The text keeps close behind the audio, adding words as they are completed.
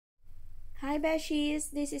Hi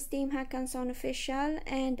beshies, this is Team Hakansson official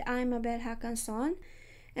and I'm Abel Hakansson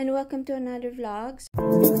and welcome to another vlog.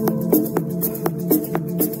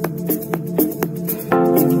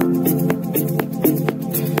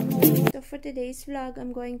 So for today's vlog,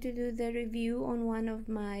 I'm going to do the review on one of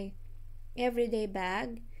my everyday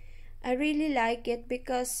bag. I really like it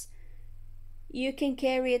because you can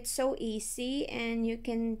carry it so easy and you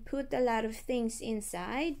can put a lot of things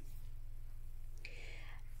inside.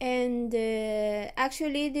 And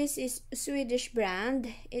actually this is a Swedish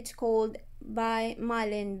brand. It's called by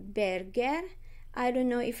Malene Birger. I don't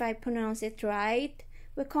know if I pronounce it right.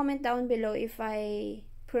 Well, comment down below if I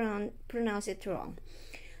pronounce it wrong.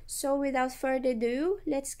 So without further ado,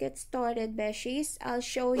 let's get started beshies. I'll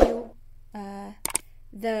show you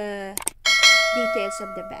the details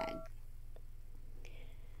of the bag.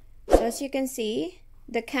 So as you can see,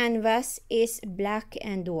 the canvas is black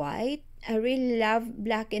and white. I really love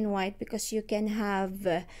black and white because you can have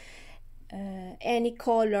any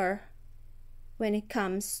color when it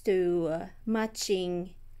comes to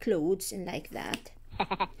matching clothes and like that.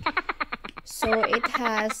 So it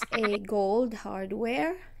has a gold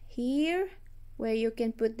hardware here where you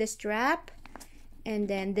can put the strap, and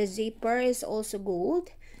then the zipper is also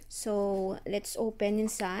gold. So let's open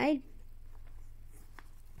inside.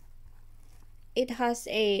 It has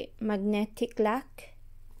a magnetic lock,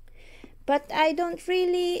 but I don't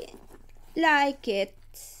really like it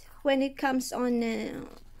when it comes on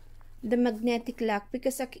the magnetic lock,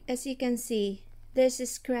 because as you can see, there's a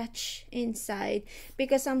scratch inside,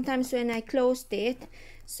 because sometimes when I closed it,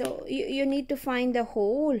 so you need to find the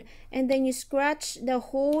hole and then you scratch the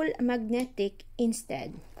whole magnetic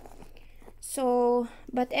instead. So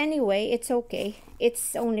but anyway, it's okay.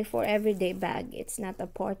 It's only for everyday bag, it's not a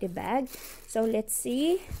party bag. So let's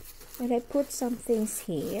see. When I put some things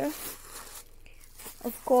here,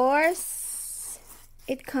 of course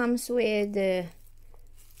it comes with a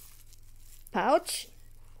pouch.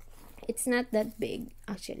 It's not that big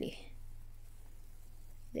actually.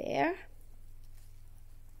 There,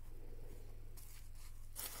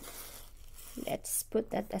 let's put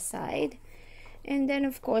that aside. And then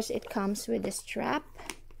of course it comes with a strap.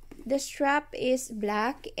 The strap is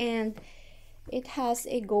black and it has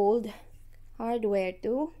a gold hardware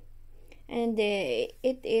too, and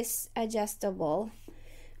it is adjustable.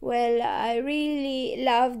 Well, I really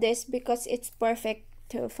love this because it's perfect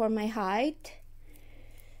for my height.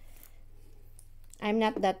 I'm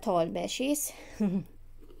not that tall beshies.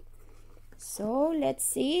 So let's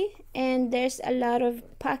see. And there's a lot of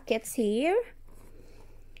pockets here.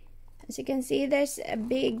 As you can see, there's a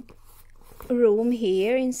big room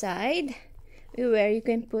here inside where you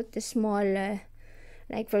can put the small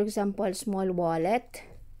like for example a small wallet,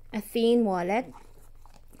 a thin wallet.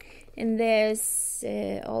 And there's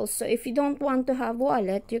also, if you don't want to have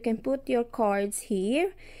wallet, you can put your cards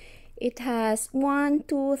here. It has 1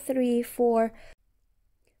 2 3 4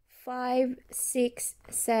 5 6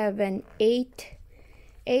 7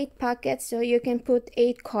 8 pockets, so you can put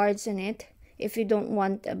 8 cards in it if you don't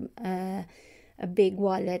want a big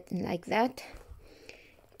wallet like that.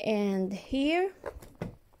 And here,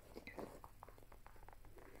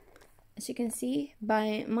 as you can see,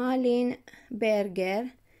 by Malene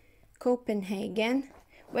Birger, Copenhagen.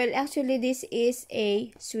 Well, actually this is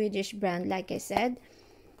a Swedish brand, like I said.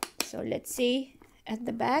 So let's see at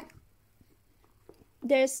the back.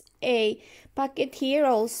 There's a pocket here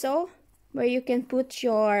also where you can put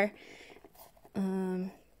your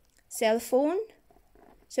cell phone,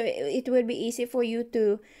 so it will be easy for you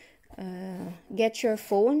to get your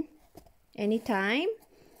phone anytime.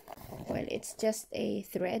 Well, it's just a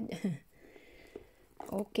thread.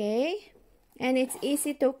 Okay, and it's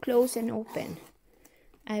easy to close and open.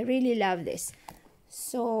 I really love this.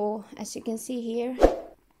 So as you can see here,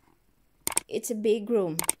 it's a big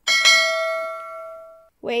room.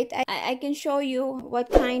 Wait, I can show you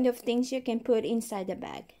what kind of things you can put inside the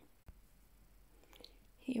bag.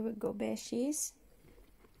 Here we go beshies.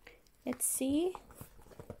 Let's see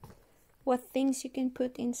what things you can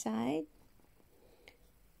put inside.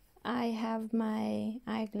 I have my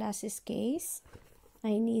eyeglasses case.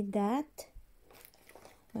 I need that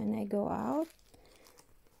when I go out.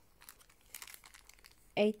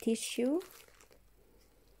 A tissue.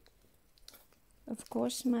 Of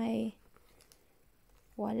course, my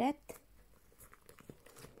wallet.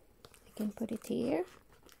 I can put it here.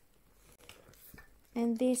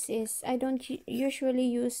 And this is, I don't usually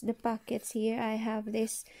use the pockets here. I have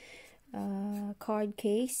this card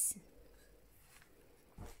case.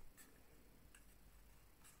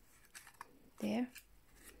 There.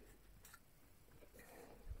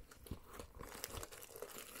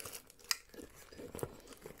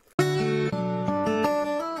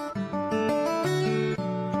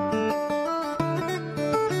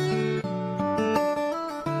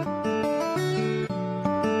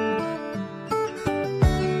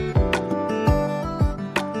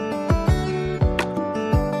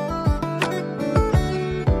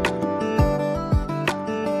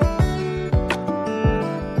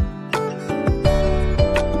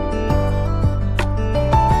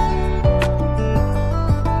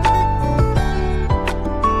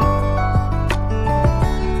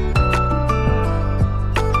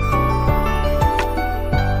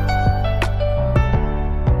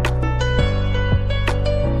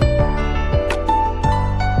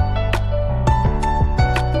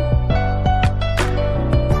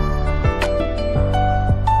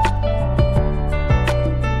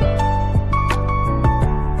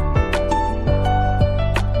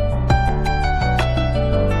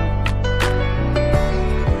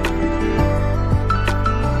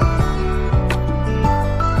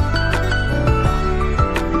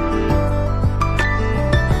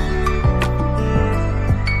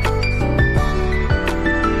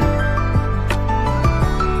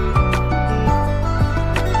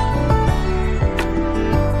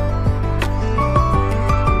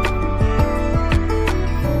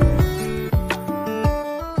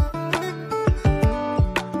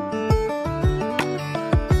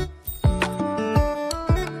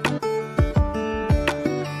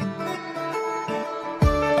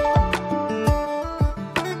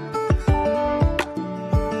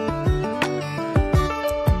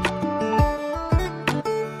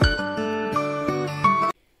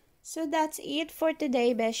 it for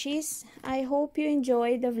today, beshies. I hope you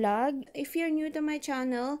enjoyed the vlog. If you're new to my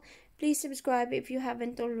channel, please subscribe if you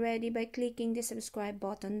haven't already by clicking the subscribe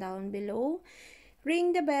button down below.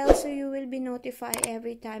 Ring the bell so you will be notified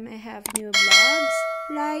every time I have new vlogs.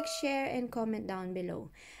 Like, share, and comment down below.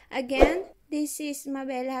 Again, this is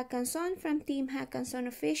Malene Hakansson from Team Hakansson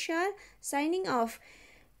Official, signing off.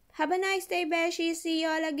 Have a nice day, beshies. See you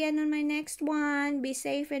all again on my next one. Be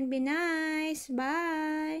safe and be nice.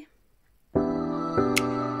 Bye.